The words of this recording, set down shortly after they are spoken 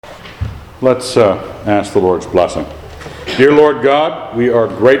Let's ask the Lord's blessing. Dear Lord God, we are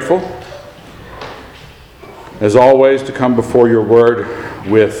grateful, as always, to come before your word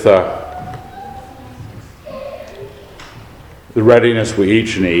with the readiness we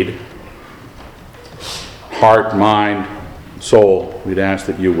each need. Heart, mind, soul. We'd ask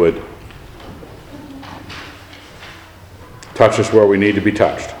that you would touch us where we need to be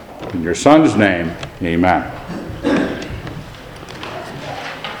touched. In your Son's name, amen.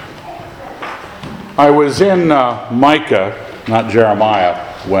 I was in Micah, not Jeremiah,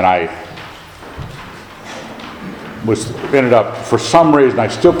 when I ended up, for some reason, I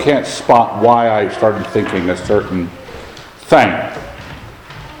still can't spot why I started thinking a certain thing.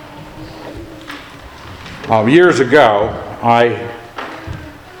 Years ago, I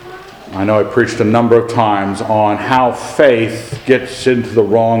know I preached a number of times on how faith gets into the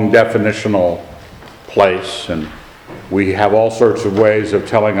wrong definitional place, and we have all sorts of ways of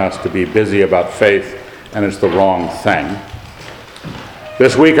telling us to be busy about faith, and it's the wrong thing.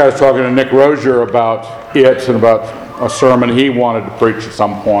 This week I was talking to Nick Rozier about it and about a sermon he wanted to preach at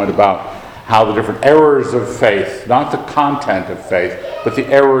some point about how the different errors of faith, not the content of faith, but the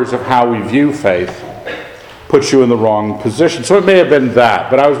errors of how we view faith, puts you in the wrong position. So it may have been that.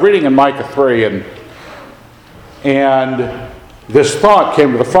 But I was reading in Micah 3, and this thought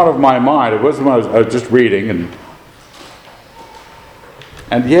came to the front of my mind. It wasn't when I was just reading,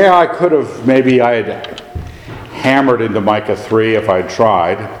 and yeah, I could have, maybe I had hammered into Micah 3 if I'd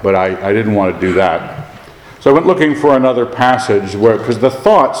tried, but I didn't want to do that. So I went looking for another passage because the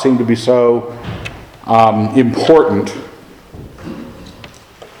thought seemed to be so important.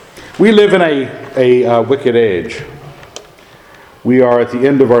 We live in a wicked age. We are at the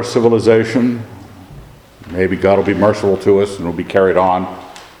end of our civilization. Maybe God will be merciful to us and we'll be carried on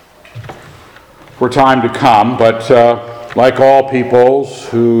for time to come, but like all peoples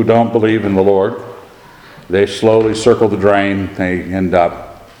who don't believe in the Lord, they slowly circle the drain. They end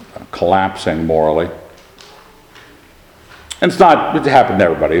up collapsing morally. And it happened to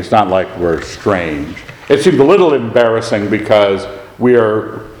everybody. It's not like we're strange. It seemed a little embarrassing because we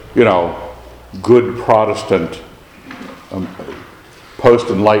are, good Protestant,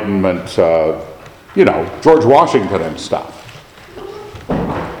 post-Enlightenment, George Washington and stuff.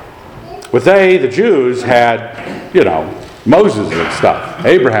 But the Jews, had, Moses and stuff,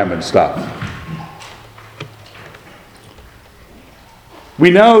 Abraham and stuff.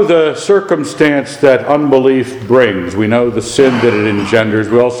 We know the circumstance that unbelief brings. We know the sin that it engenders.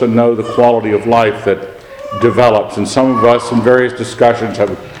 We also know the quality of life that develops. And some of us in various discussions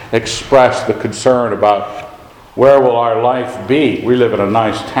have expressed the concern about where will our life be. We live in a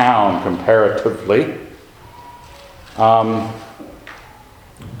nice town comparatively.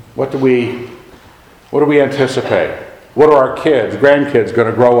 What do we anticipate? What are our kids, grandkids going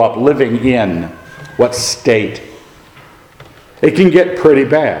to grow up living in? What state? It can get pretty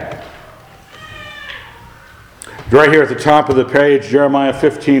bad. Right here at the top of the page, Jeremiah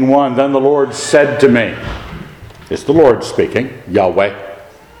 15:1, then the Lord said to me, it's the Lord speaking, Yahweh,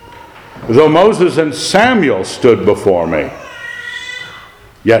 though Moses and Samuel stood before me,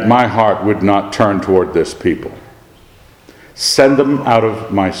 yet my heart would not turn toward this people. Send them out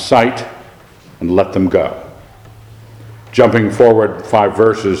of my sight and let them go. Jumping forward 5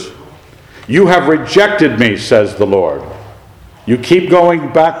 verses, you have rejected me, says the Lord. You keep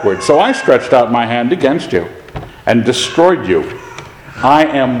going backward. So I stretched out my hand against you and destroyed you. I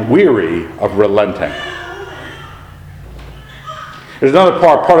am weary of relenting. There's another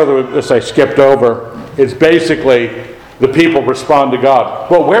part of this I skipped over. It's basically the people respond to God.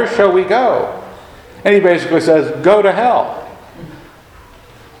 Well, where shall we go? And he basically says, go to hell.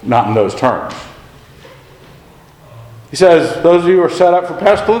 Not in those terms. He says, those of you who are set up for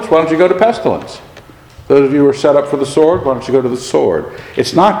pestilence, why don't you go to pestilence? Those of you who are set up for the sword, why don't you go to the sword?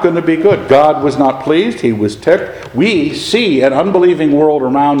 It's not going to be good. God was not pleased. He was ticked. We see an unbelieving world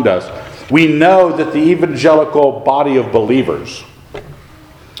around us. We know that the evangelical body of believers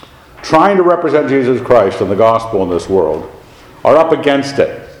trying to represent Jesus Christ and the gospel in this world are up against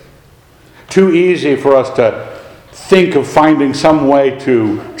it. Too easy for us to think of finding some way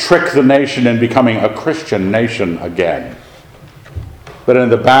to trick the nation and becoming a Christian nation again. But in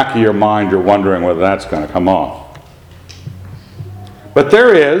the back of your mind, you're wondering whether that's going to come off. But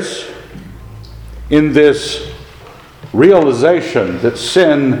there is, in this realization that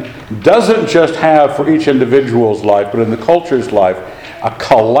sin doesn't just have for each individual's life, but in the culture's life, a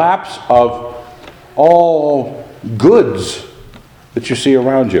collapse of all goods that you see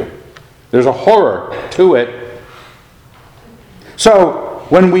around you. There's a horror to it. So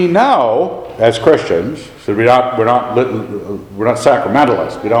when we know, as Christians, so we're not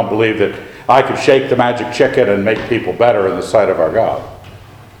sacramentalists. We don't believe that I could shake the magic chicken and make people better in the sight of our God.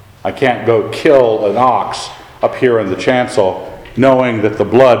 I can't go kill an ox up here in the chancel knowing that the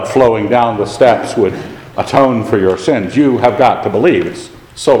blood flowing down the steps would atone for your sins. You have got to believe. It's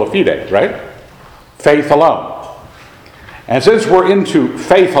sola fide, right? Faith alone. And since we're into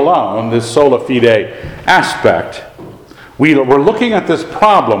faith alone, this sola fide aspect, we're looking at this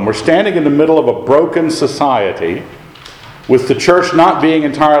problem. We're standing in the middle of a broken society with the church not being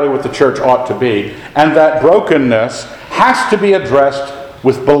entirely what the church ought to be. And that brokenness has to be addressed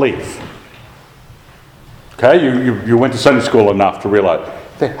with belief. Okay, you went to Sunday school enough to realize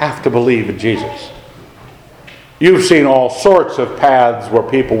they have to believe in Jesus. You've seen all sorts of paths where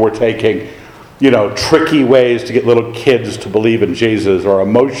people were taking, tricky ways to get little kids to believe in Jesus, or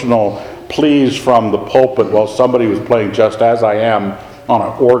emotional pleas from the pulpit while somebody was playing Just As I Am on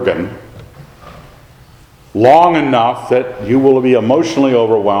an organ. Long enough that you will be emotionally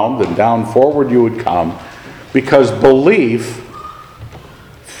overwhelmed and down forward you would come, because belief,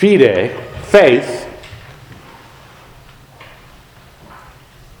 fide, faith,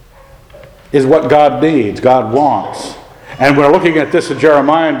 is what God needs, God wants. And we're looking at this in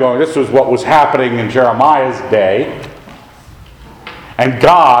Jeremiah and going, this was what was happening in Jeremiah's day. And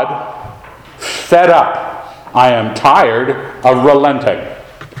God, fed up, I am tired of relenting.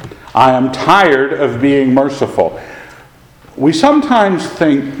 I am tired of being merciful. We sometimes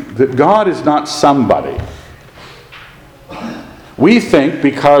think that God is not somebody. We think,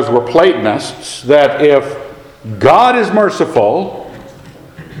 because we're Platonists, that if God is merciful,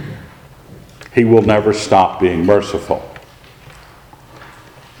 He will never stop being merciful.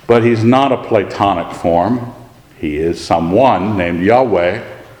 But He's not a Platonic form. He is someone named Yahweh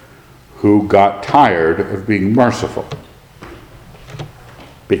who got tired of being merciful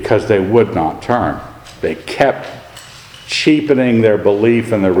because they would not turn. They kept cheapening their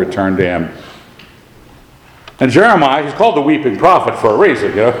belief and their return to Him. And Jeremiah, he's called the weeping prophet for a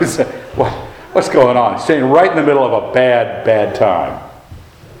reason. He's saying, what's going on? He's staying right in the middle of a bad, bad time.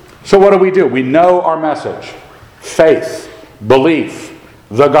 So what do? We know our message. Faith, belief,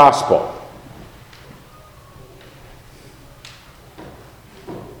 the gospel.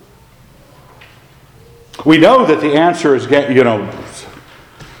 We know that the answer is,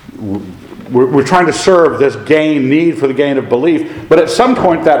 we're trying to serve this need for the gain of belief, but at some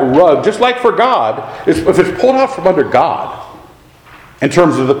point that rug, just like for God, if it's pulled out from under God, in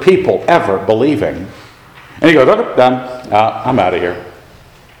terms of the people ever believing, and He goes, okay, done, I'm out of here.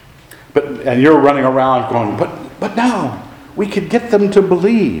 And you're running around going, but no, we could get them to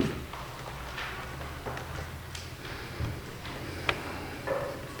believe.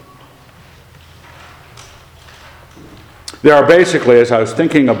 There are basically, as I was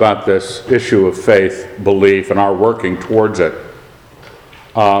thinking about this issue of faith, belief, and our working towards it,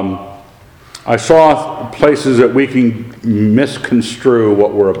 I saw places that we can misconstrue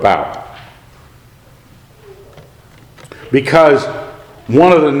what we're about. Because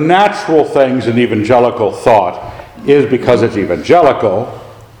one of the natural things in evangelical thought is, because it's evangelical,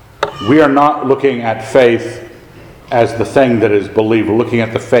 we are not looking at faith as the thing that is believed. We're looking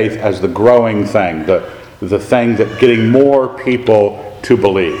at the faith as the growing thing, the thing that getting more people to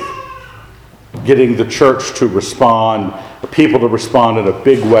believe. Getting the church to respond, the people to respond in a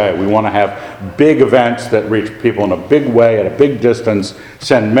big way. We want to have big events that reach people in a big way, at a big distance,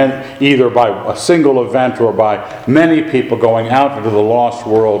 send men either by a single event or by many people going out into the lost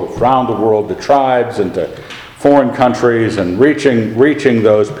world, around the world, to tribes and to foreign countries, and reaching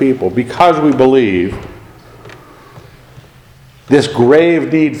those people, because we believe this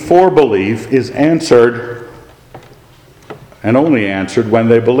grave need for belief is answered, and only answered, when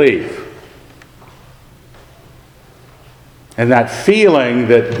they believe. And that feeling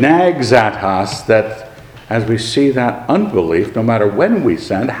that nags at us, that as we see that unbelief, no matter when we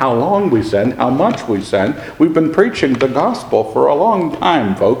send, how long we send, how much we send, we've been preaching the gospel for a long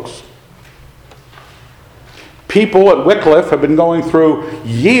time, folks. People at Wycliffe have been going through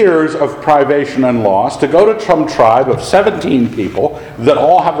years of privation and loss to go to some tribe of 17 people that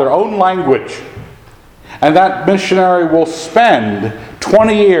all have their own language. And that missionary will spend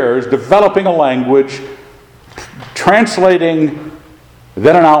 20 years developing a language, translating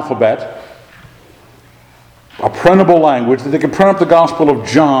then an alphabet, a printable language, that they can print up the Gospel of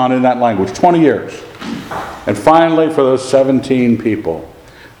John in that language. 20 years. And finally, for those 17 people,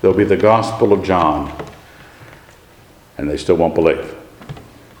 there'll be the Gospel of John. And they still won't believe.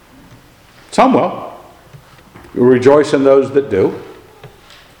 Some will. We rejoice in those that do.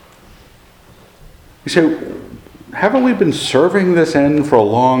 You say, haven't we been serving this end for a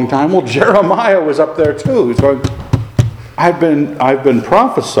long time? Well, Jeremiah was up there too. He's going, I've been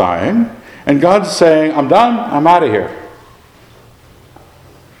prophesying And God's saying, I'm done, I'm out of here.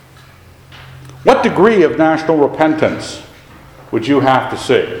 What degree of national repentance would you have to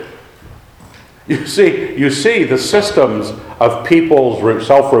see? You see the systems of people's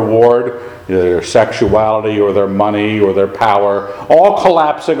self-reward, their sexuality or their money or their power, all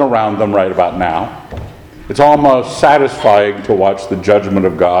collapsing around them right about now. It's almost satisfying to watch the judgment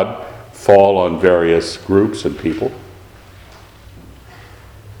of God fall on various groups and people.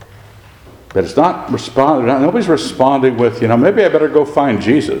 But it's not responding. Nobody's responding with, maybe I better go find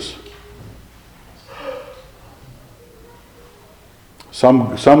Jesus.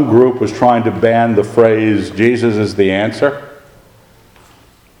 Some group was trying to ban the phrase, Jesus is the answer,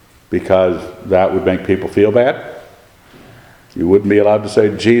 because that would make people feel bad. You wouldn't be allowed to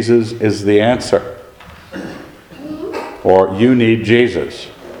say, Jesus is the answer. Or, you need Jesus.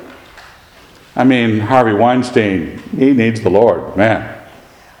 I mean, Harvey Weinstein, he needs the Lord, man.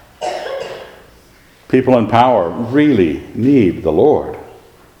 People in power really need the Lord.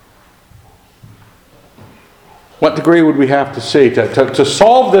 What degree would we have to see to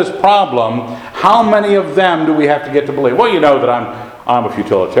solve this problem? How many of them do we have to get to believe? Well, you know that I'm a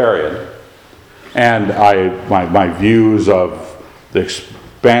futilitarian, and my views of the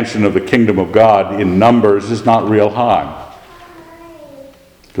expansion of the kingdom of God in numbers is not real high,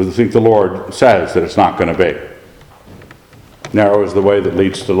 because I think the Lord says that it's not going to be. Narrow is the way that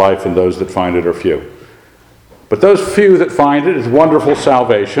leads to life, and those that find it are few. But those few that find it is wonderful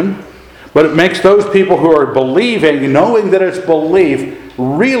salvation. But it makes those people who are believing, knowing that it's belief,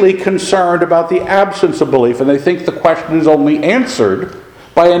 really concerned about the absence of belief. And they think the question is only answered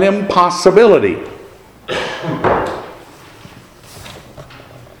by an impossibility.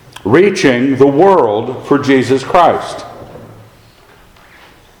 Reaching the world for Jesus Christ.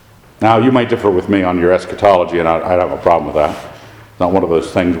 Now, you might differ with me on your eschatology, and I don't have a problem with that. It's not one of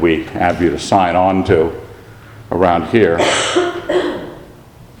those things we have you to sign on to around here.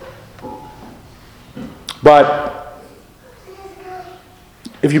 But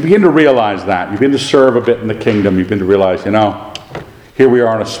if you begin to realize that, you begin to serve a bit in the kingdom, you begin to realize, here we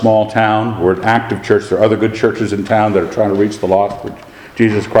are in a small town, we're an active church, there are other good churches in town that are trying to reach the lost for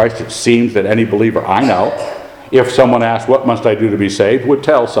Jesus Christ. It seems that any believer I know, if someone asked, what must I do to be saved, would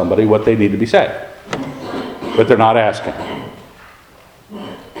tell somebody what they need to be saved. But they're not asking.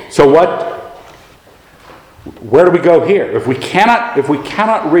 So where do we go here? If we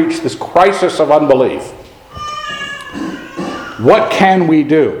cannot reach this crisis of unbelief, what can we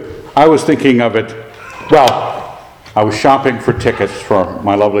do? I was thinking of it. Well, I was shopping for tickets for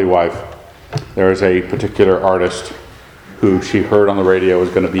my lovely wife. There is a particular artist who she heard on the radio was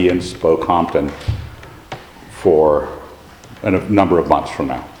going to be in Spoke-Compton for a number of months from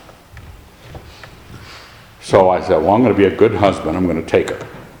now. So I said, well, I'm going to be a good husband. I'm going to take her.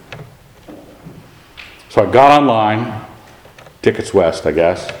 So I got online, Tickets West, I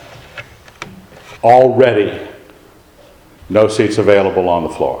guess. Already, no seats available on the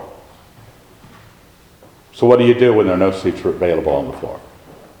floor. So what do you do when there are no seats available on the floor?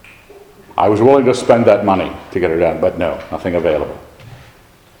 I was willing to spend that money to get her down, but no, nothing available.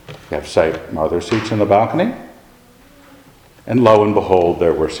 You have to say, are there seats in the balcony? And lo and behold,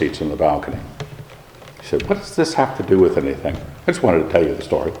 there were seats in the balcony. He said, what does this have to do with anything? I just wanted to tell you the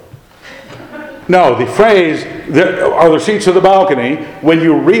story. No, the phrase, are there seats in the balcony, when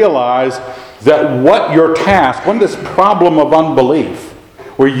you realize that what your task, when this problem of unbelief,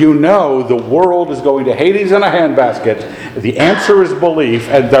 where you know the world is going to Hades in a handbasket, the answer is belief,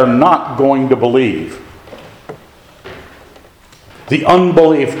 and they're not going to believe. The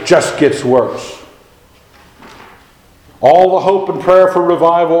unbelief just gets worse. All the hope and prayer for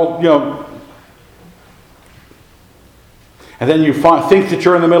revival, and then you think that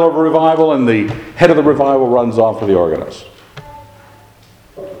you're in the middle of a revival, and the head of the revival runs off for the organist.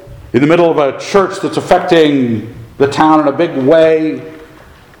 In the middle of a church that's affecting the town in a big way,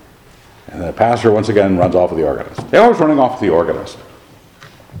 and the pastor once again runs off with the organist. They're always running off with the organist.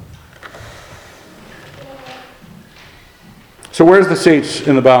 So where's the seats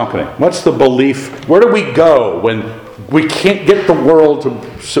in the balcony? What's the belief? Where do we go when we can't get the world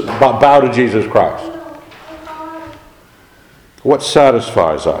to bow to Jesus Christ? What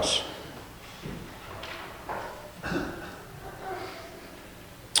satisfies us?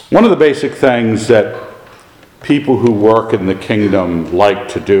 One of the basic things that people who work in the kingdom like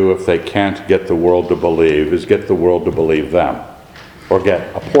to do if they can't get the world to believe is get the world to believe them. Or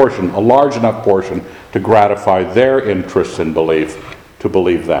get a large enough portion to gratify their interest in belief to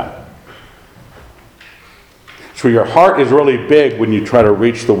believe them. So your heart is really big when you try to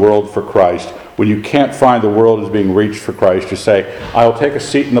reach the world for Christ when you can't find the world is being reached for Christ, you say, I'll take a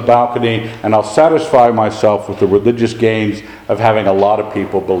seat in the balcony and I'll satisfy myself with the religious gains of having a lot of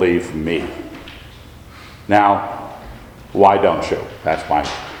people believe me. Now, why don't you? That's why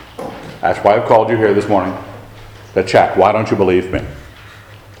I've called you here this morning to check. Why don't you believe me?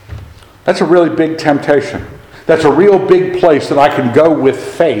 That's a really big temptation. That's a real big place that I can go with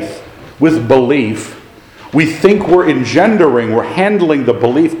faith, with belief. We think we're handling the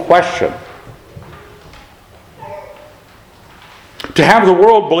belief question. To have the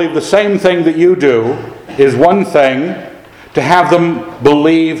world believe the same thing that you do is one thing. To have them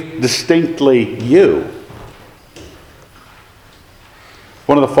believe distinctly you.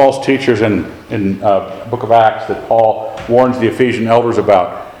 One of the false teachers in book of Acts that Paul warns the Ephesian elders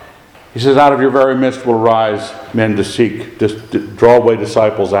about, he says, out of your very midst will rise men to draw away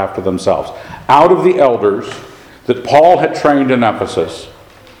disciples after themselves. Out of the elders that Paul had trained in Ephesus,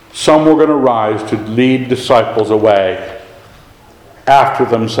 some were going to rise to lead disciples away after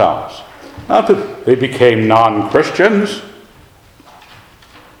themselves. Not that they became non-Christians.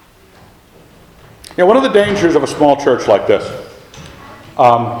 One of the dangers of a small church like this,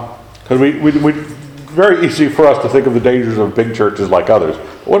 because we very easy for us to think of the dangers of big churches like others.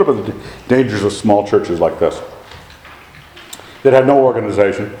 But what about the dangers of small churches like this that have no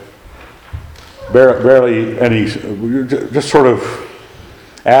organization, barely any, just sort of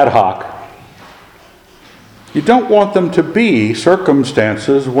ad hoc? You don't want them to be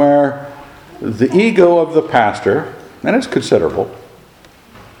circumstances where the ego of the pastor, and it's considerable,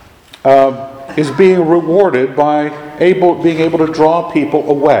 is being rewarded by being able to draw people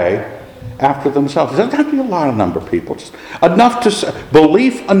away after themselves. It doesn't have to be a lot of number of people. Just enough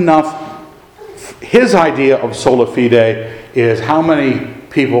belief enough. His idea of sola fide is how many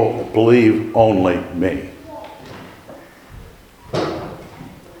people believe only me.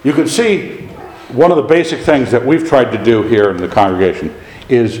 You can see one of the basic things that we've tried to do here in the congregation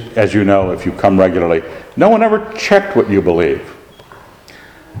is, as you know, if you come regularly, no one ever checked what you believe.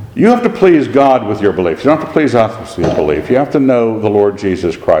 You have to please God with your beliefs. You don't have to please us with your belief. You have to know the Lord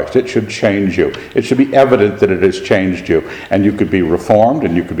Jesus Christ. It should change you. It should be evident that it has changed you. And you could be Reformed,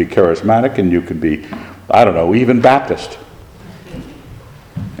 and you could be Charismatic, and you could be, I don't know, even Baptist.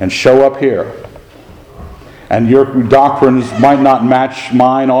 And show up here. And your doctrines might not match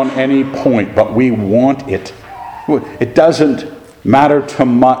mine on any point, but we want it. It doesn't matter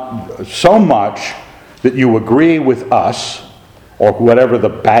so much that you agree with us, or whatever the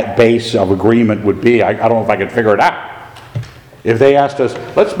base of agreement would be. I don't know if I can figure it out. If they asked us,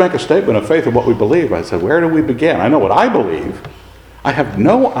 let's make a statement of faith of what we believe, I said, where do we begin? I know what I believe. I have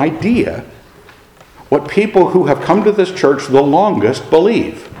no idea what people who have come to this church the longest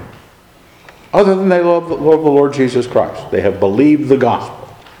believe. Other than they love the Lord Jesus Christ. They have believed the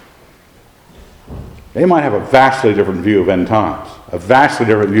gospel. They might have a vastly different view of end times, a vastly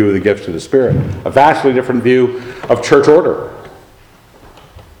different view of the gifts of the Spirit, a vastly different view of church order.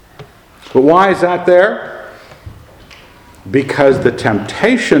 But why is that there? Because the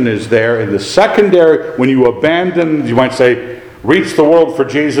temptation is there in the secondary, when you abandon, you might say, reach the world for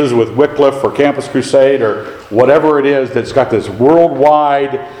Jesus with Wycliffe or Campus Crusade or whatever it is that's got this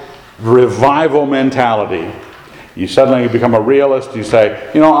worldwide revival mentality. You suddenly become a realist. You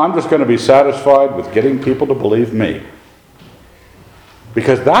say, I'm just going to be satisfied with getting people to believe me.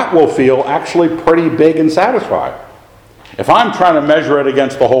 Because that will feel actually pretty big and satisfying. If I'm trying to measure it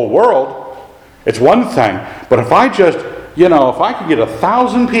against the whole world, it's one thing. But if I just, if I could get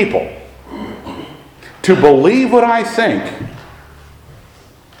 1,000 people to believe what I think,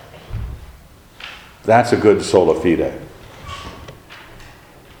 that's a good sola fide.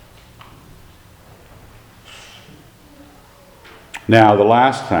 Now, the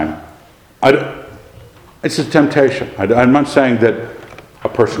last thing, it's a temptation. I'm not saying that a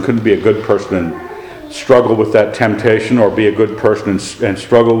person couldn't be a good person and struggle with that temptation, or be a good person and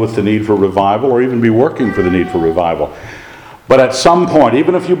struggle with the need for revival, or even be working for the need for revival. But at some point,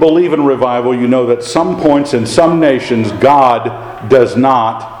 even if you believe in revival, you know that some points in some nations, God does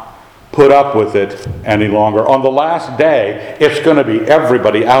not put up with it any longer. On the last day, it's going to be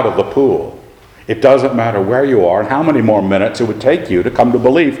everybody out of the pool. It doesn't matter where you are and how many more minutes it would take you to come to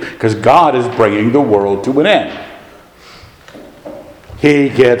belief, because God is bringing the world to an end. He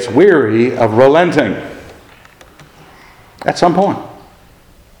gets weary of relenting at some point.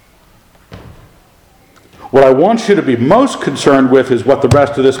 What I want you to be most concerned with is what the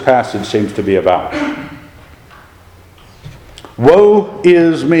rest of this passage seems to be about. Woe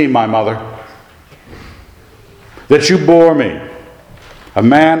is me, my mother, that you bore me, a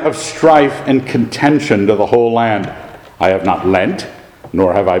man of strife and contention to the whole land. I have not lent,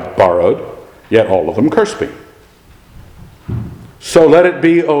 nor have I borrowed, yet all of them curse me. So let it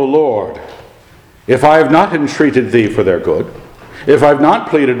be, O Lord, if I have not entreated thee for their good, if I have not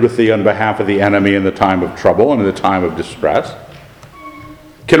pleaded with thee on behalf of the enemy in the time of trouble and in the time of distress.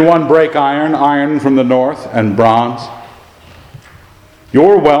 Can one break iron from the north, and bronze?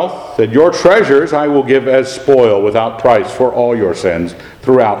 Your wealth and your treasures I will give as spoil without price for all your sins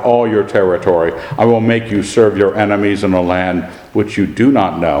throughout all your territory. I will make you serve your enemies in a land which you do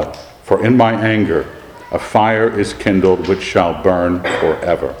not know. For in my anger a fire is kindled which shall burn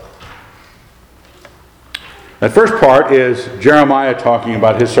forever. That first part is Jeremiah talking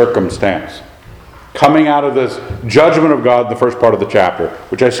about his circumstance, coming out of this judgment of God in the first part of the chapter,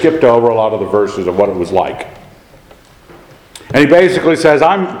 which I skipped over a lot of the verses of what it was like. And he basically says,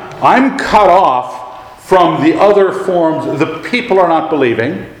 I'm cut off from the other forms. The people are not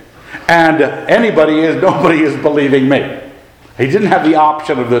believing, and nobody is believing me. He didn't have the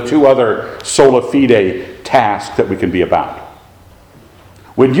option of the two other sola fide tasks that we can be about.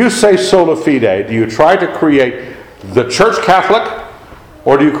 When you say sola fide, do you try to create the church Catholic,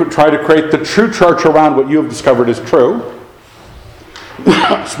 or do you try to create the true church around what you have discovered is true?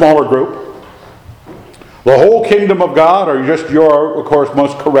 Smaller group. The whole kingdom of God, or just your, of course,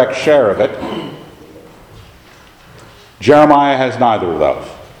 most correct share of it? Jeremiah has neither of those.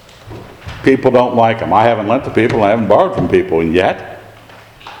 People don't like him. I haven't lent to people, I haven't borrowed from people, and yet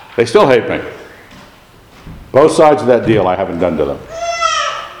they still hate me. Both sides of that deal I haven't done to them.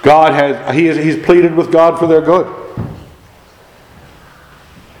 He's pleaded with God for their good.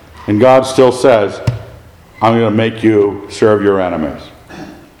 And God still says, I'm going to make you serve your enemies.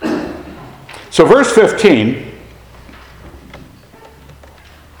 So verse 15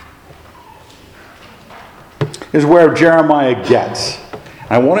 is where Jeremiah gets.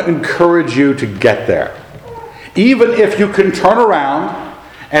 I want to encourage you to get there. Even if you can turn around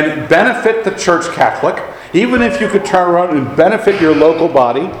and benefit the church Catholic, even if you could turn around and benefit your local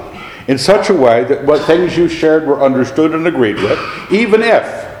body in such a way that what things you shared were understood and agreed with, even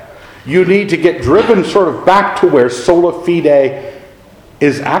if you need to get driven sort of back to where sola fide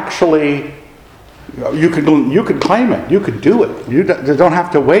is actually, you could claim it, you could do it. You don't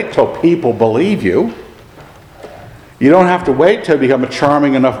have to wait till people believe you. You don't have to wait to become a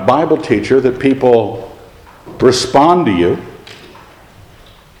charming enough Bible teacher that people respond to you.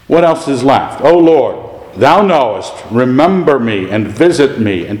 What else is left? O Lord, thou knowest, remember me and visit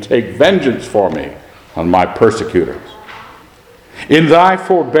me and take vengeance for me on my persecutors. In thy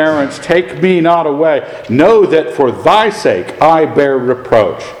forbearance take me not away. Know that for thy sake I bear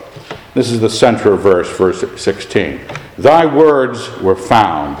reproach. This is the center of verse 16. Thy words were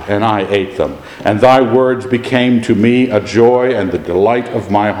found, and I ate them, and thy words became to me a joy and the delight of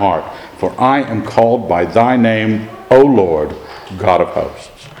my heart. For I am called by thy name, O Lord, God of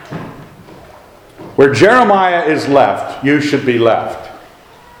hosts. Where Jeremiah is left, you should be left.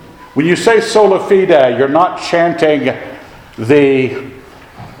 When you say sola fide, you're not chanting the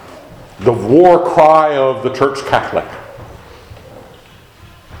war cry of the Church Catholic.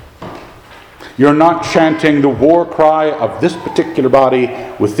 You're not chanting the war cry of this particular body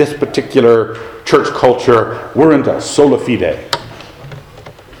with this particular church culture. We're into sola fide.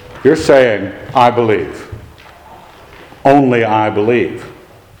 You're saying, I believe. Only I believe.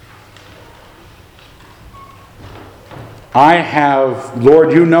 I have,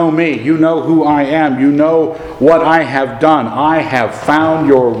 Lord, you know me. You know who I am. You know what I have done. I have found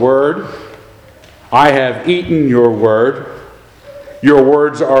your word. I have eaten your word. Your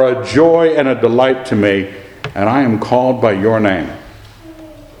words are a joy and a delight to me, and I am called by your name.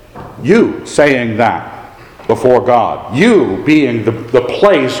 You saying that before God. You being the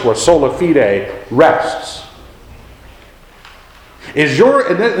place where sola fide rests.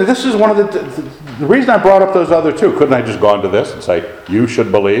 This is one of the reason I brought up those other two. Couldn't I just go on to this and say, you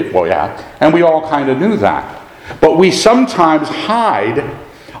should believe? Well, yeah. And we all kind of knew that. But we sometimes hide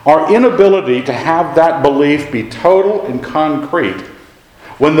our inability to have that belief be total and concrete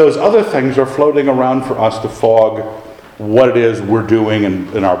when those other things are floating around for us to fog what it is we're doing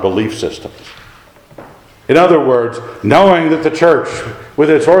in our belief systems. In other words, knowing that the church,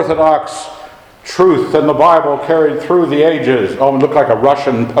 with its orthodox truth and the Bible carried through the ages, it looked like a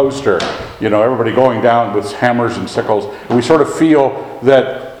Russian poster, everybody going down with hammers and sickles. And we sort of feel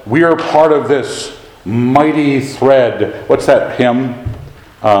that we are part of this mighty thread. What's that hymn?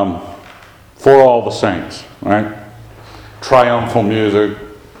 For all the saints, right? Triumphal music.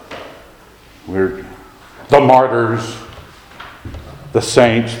 We're the martyrs, the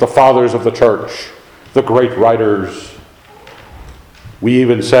saints, the fathers of the church, the great writers. We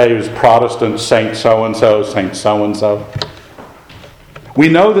even say as Protestants, Saint so-and-so, Saint so-and-so. We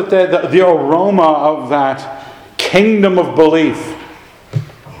know that the aroma of that kingdom of belief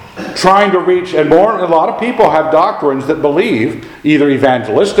trying to reach, and a lot of people have doctrines that believe, either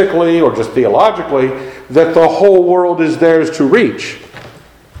evangelistically or just theologically, that the whole world is theirs to reach.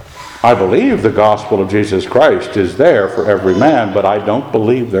 I believe the gospel of Jesus Christ is there for every man, but I don't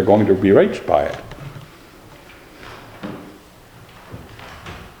believe they're going to be reached by it.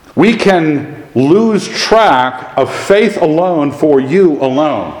 We can lose track of faith alone for you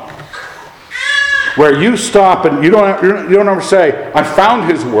alone. Where you stop and you don't ever say, I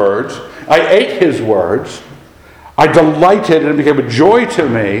found His words, I ate His words, I delighted and it became a joy to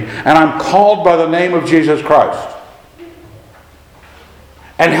me, and I'm called by the name of Jesus Christ.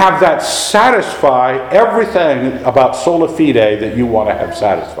 And have that satisfy everything about sola fide that you want to have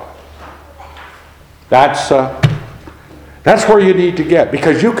satisfied. That's where you need to get,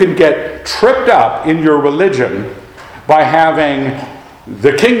 because you can get tripped up in your religion by having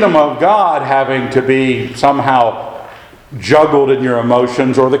the kingdom of God having to be somehow juggled in your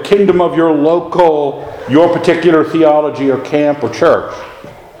emotions, or the kingdom of your particular theology or camp or church,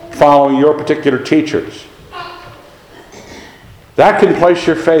 following your particular teachers. That can place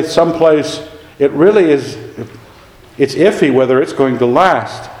your faith someplace it really is, it's iffy whether it's going to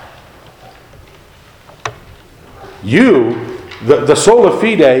last. The sola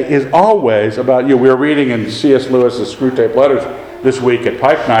fide is always about you. We were reading in C.S. Lewis's Screwtape Letters this week at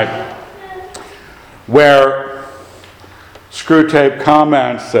Pike Night, where Screwtape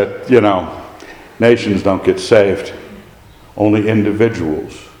comments that, nations don't get saved. Only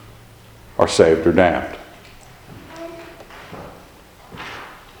individuals are saved or damned.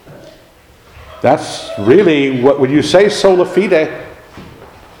 That's really what, when you say sola fide,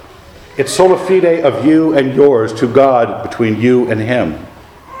 it's sola fide of you and yours to God, between you and Him.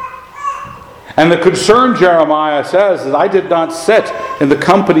 And the concern, Jeremiah says, is I did not sit in the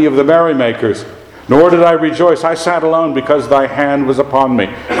company of the merrymakers, nor did I rejoice. I sat alone because thy hand was upon me,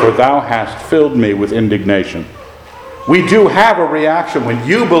 for thou hast filled me with indignation. We do have a reaction when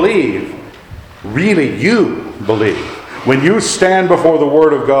you believe, really you believe. When you stand before the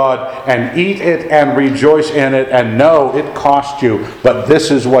Word of God and eat it and rejoice in it and know it cost you, but this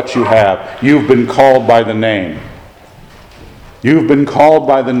is what you have. You've been called by the name. You've been called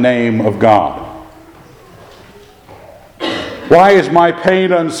by the name of God. Why is my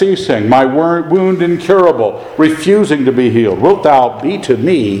pain unceasing, my wound incurable, refusing to be healed? Wilt thou be to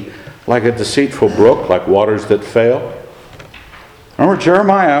me like a deceitful brook, like waters that fail? Remember,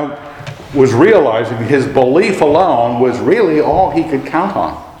 Jeremiah was realizing his belief alone was really all he could count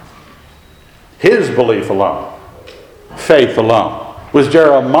on. His belief alone, faith alone, was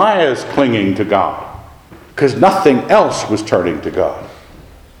Jeremiah's clinging to God, because nothing else was turning to God.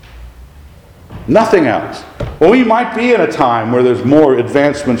 Nothing else. Well, we might be in a time where there's more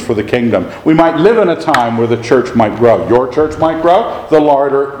advancements for the kingdom. We might live in a time where the church might grow. Your church might grow. The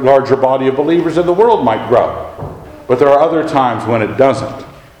larger body of believers in the world might grow. But there are other times when it doesn't.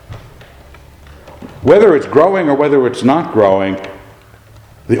 Whether it's growing or whether it's not growing,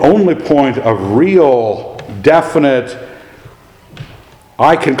 the only point of real, definite,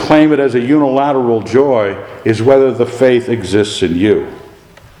 I can claim it as a unilateral joy, is whether the faith exists in you.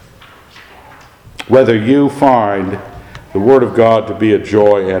 Whether you find the Word of God to be a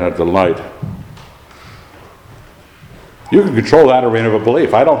joy and a delight. You can control that arena of a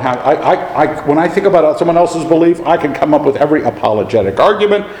belief. When I think about someone else's belief, I can come up with every apologetic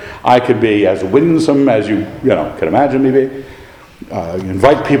argument. I could be as winsome as you can imagine me being.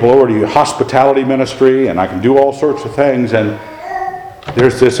 Invite people over to your hospitality ministry, and I can do all sorts of things. And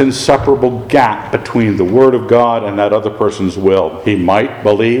there's this inseparable gap between the Word of God and that other person's will. He might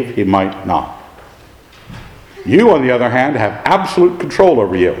believe, he might not. You, on the other hand, have absolute control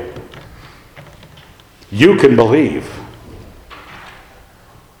over you. You can believe.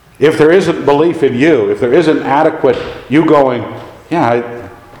 If there isn't belief in you, if there isn't adequate, you going,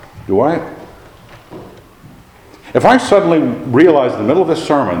 do I? If I suddenly realize in the middle of this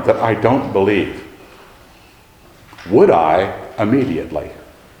sermon that I don't believe, would I immediately?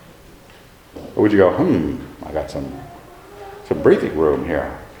 Or would you go, I got some breathing room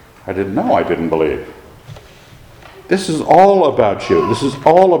here. I didn't know I didn't believe. This is all about you. This is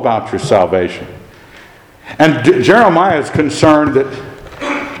all about your salvation. And Jeremiah is concerned that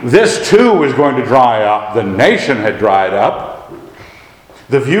this too was going to dry up. The nation had dried up.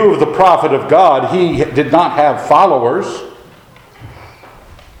 The view of the prophet of God, he did not have followers.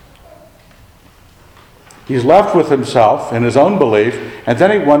 He's left with himself in his own belief, and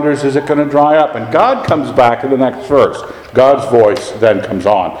then he wonders, is it going to dry up? And God comes back in the next verse. God's voice then comes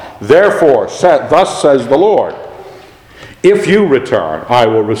on. Therefore, thus says the Lord, If you return, I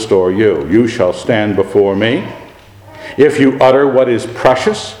will restore you. You shall stand before me. If you utter what is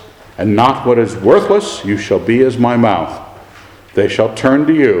precious and not what is worthless, you shall be as my mouth. They shall turn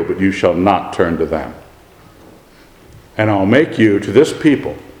to you, but you shall not turn to them. And I'll make you to this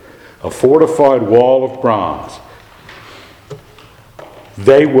people a fortified wall of bronze.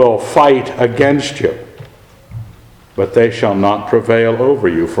 They will fight against you, but they shall not prevail over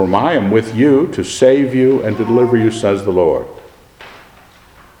you. For I am with you to save you and to deliver you, says the Lord.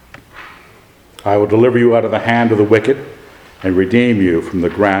 I will deliver you out of the hand of the wicked and redeem you from the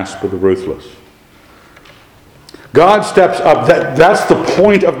grasp of the ruthless. God steps up. That's the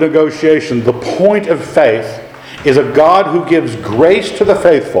point of negotiation. The point of faith is a God who gives grace to the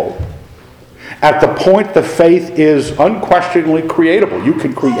faithful. At the point the faith is unquestionably creatable. You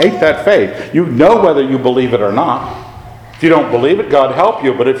can create that faith. You know whether you believe it or not. If you don't believe it, God help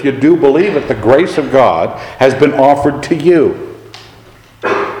you. But if you do believe it, the grace of God has been offered to you.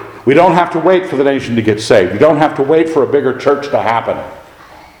 We don't have to wait for the nation to get saved. We don't have to wait for a bigger church to happen.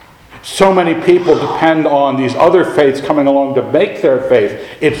 So many people depend on these other faiths coming along to make their faith.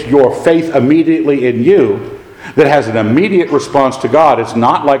 It's your faith immediately in you that has an immediate response to God. It's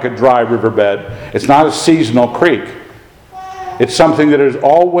not like a dry riverbed. It's not a seasonal creek. It's something that is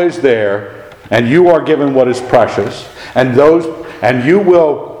always there, and you are given what is precious, and you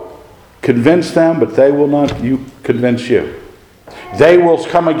will convince them, but they will not convince you. They will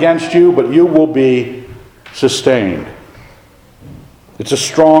come against you, but you will be sustained. It's a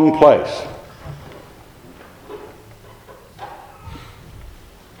strong place.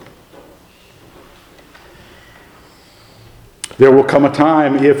 There will come a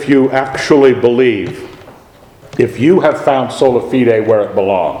time, if you actually believe, if you have found sola fide where it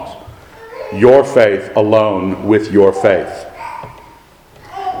belongs, your faith alone with your faith,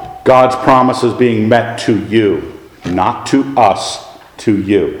 God's promise is being met to you, not to us, to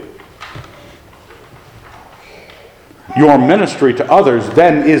you. Your ministry to others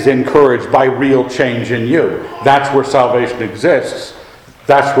then is encouraged by real change in you. That's where salvation exists.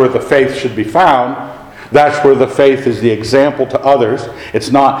 That's where the faith should be found. That's where the faith is the example to others.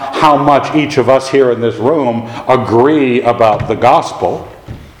 It's not how much each of us here in this room agree about the gospel.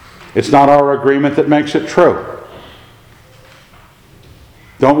 It's not our agreement that makes it true.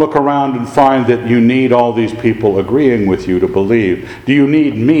 Don't look around and find that you need all these people agreeing with you to believe. Do you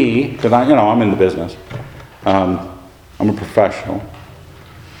need me? Because I'm in the business. I'm a professional.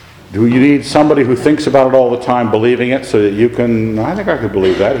 Do you need somebody who thinks about it all the time, believing it, so that you can, I think I could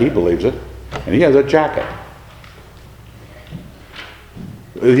believe that. He believes it. And he has a jacket.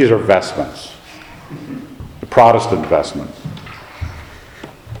 These are vestments. The Protestant vestments.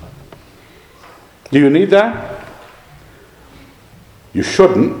 Do you need that? You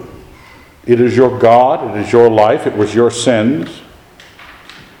shouldn't. It is your God. It is your life. It was your sins.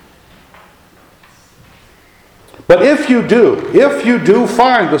 But if you do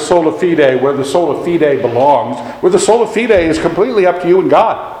find the sola fide where the sola fide belongs, where the sola fide is completely up to you and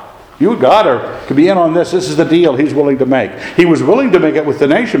God. You and God could be in on this. This is the deal He's willing to make. He was willing to make it with the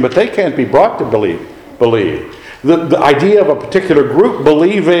nation, but they can't be brought to believe. The idea of a particular group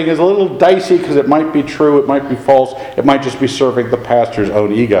believing is a little dicey because it might be true, it might be false, it might just be serving the pastor's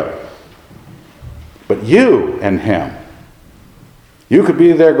own ego. But you and him, you could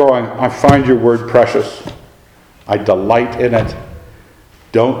be there going, I find your word precious. I delight in it.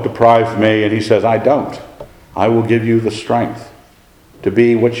 Don't deprive me. And he says, I don't. I will give you the strength to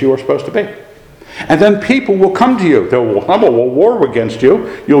be what you are supposed to be. And then people will come to you. Some will war against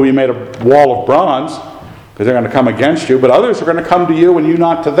you. You'll be made a wall of bronze because they're going to come against you. But others are going to come to you and you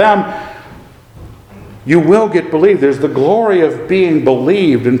not to them. You will get believed. There's the glory of being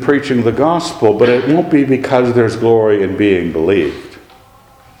believed in preaching the gospel, but it won't be because there's glory in being believed.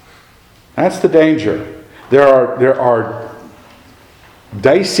 That's the danger. There are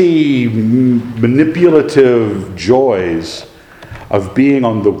dicey, manipulative joys of being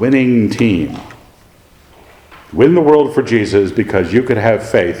on the winning team. Win the world for Jesus because you could have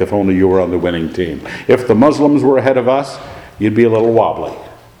faith if only you were on the winning team. If the Muslims were ahead of us, you'd be a little wobbly.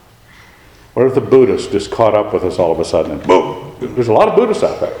 What if the Buddhists just caught up with us all of a sudden and boom? There's a lot of Buddhists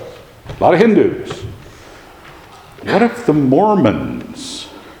out there. A lot of Hindus. What if the Mormons?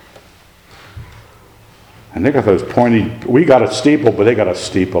 And they got those pointy, we got a steeple, but they got a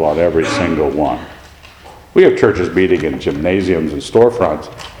steeple on every single one. We have churches meeting in gymnasiums and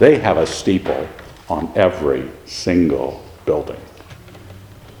storefronts. They have a steeple on every single building.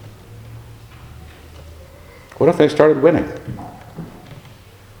 What if they started winning?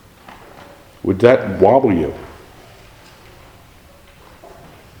 Would that wobble you?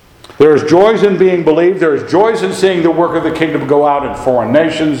 There's joys in being believed. There's joys in seeing the work of the kingdom go out in foreign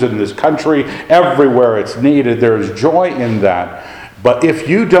nations, in this country, everywhere it's needed. There's joy in that. But if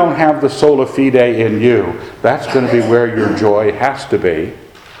you don't have the sola fide in you, that's going to be where your joy has to be.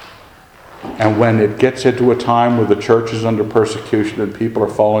 And when it gets into a time where the church is under persecution and people are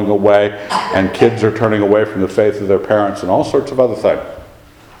falling away and kids are turning away from the faith of their parents and all sorts of other things,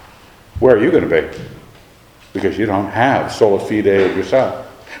 where are you going to be? Because you don't have sola fide yourself.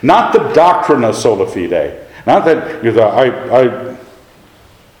 Not the doctrine of sola fide. Not that you're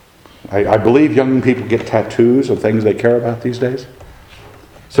I believe young people get tattoos of things they care about these days.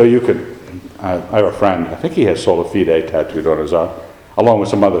 So you could, I have a friend, I think he has sola fide tattooed on his arm, along with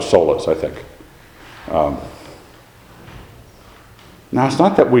some other solas, I think. Now, it's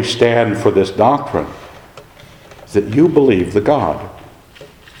not that we stand for this doctrine. It's that you believe the God.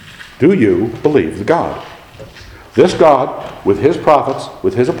 Do you believe the God? This God, with his prophets,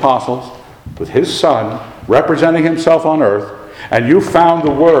 with his apostles, with his Son, representing himself on earth, and you found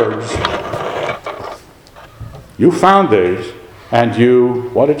the words, you found these, and you,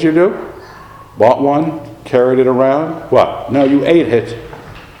 what did you do? Bought one, carried it around, what? No, you ate it,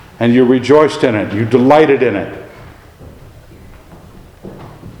 and you rejoiced in it, you delighted in it.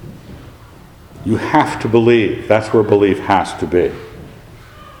 You have to believe. That's where belief has to be.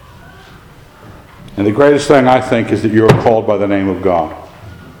 And the greatest thing, I think, is that you are called by the name of God.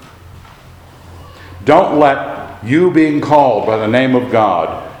 Don't let you being called by the name of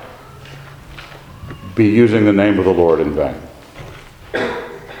God be using the name of the Lord in vain.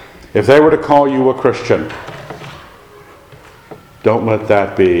 If they were to call you a Christian, don't let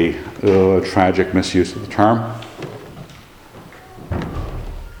that be a tragic misuse of the term.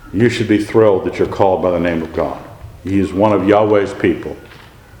 You should be thrilled that you're called by the name of God. He is one of Yahweh's people.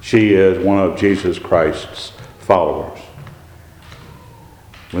 She is one of Jesus Christ's followers.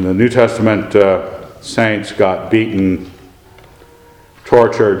 When the New Testament saints got beaten,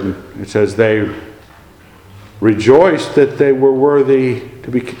 tortured, it says they rejoiced that they were worthy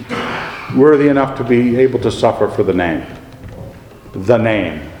enough to be able to suffer for the name. The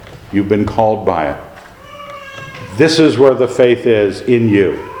name. You've been called by it. This is where the faith is in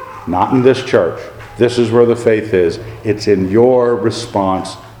you, not in this church. This is where the faith is. It's in your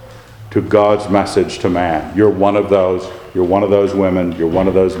response to God's message to man. You're one of those. You're one of those women. You're one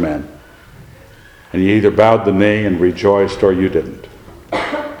of those men. And you either bowed the knee and rejoiced or you didn't.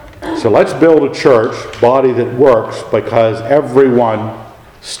 So let's build a church body that works because everyone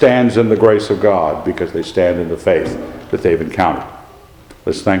stands in the grace of God because they stand in the faith that they've encountered.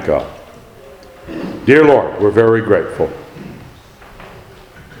 Let's thank God. Dear Lord, we're very grateful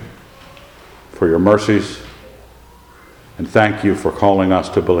for your mercies, and thank you for calling us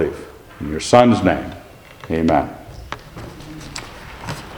to believe. In your Son's name, amen.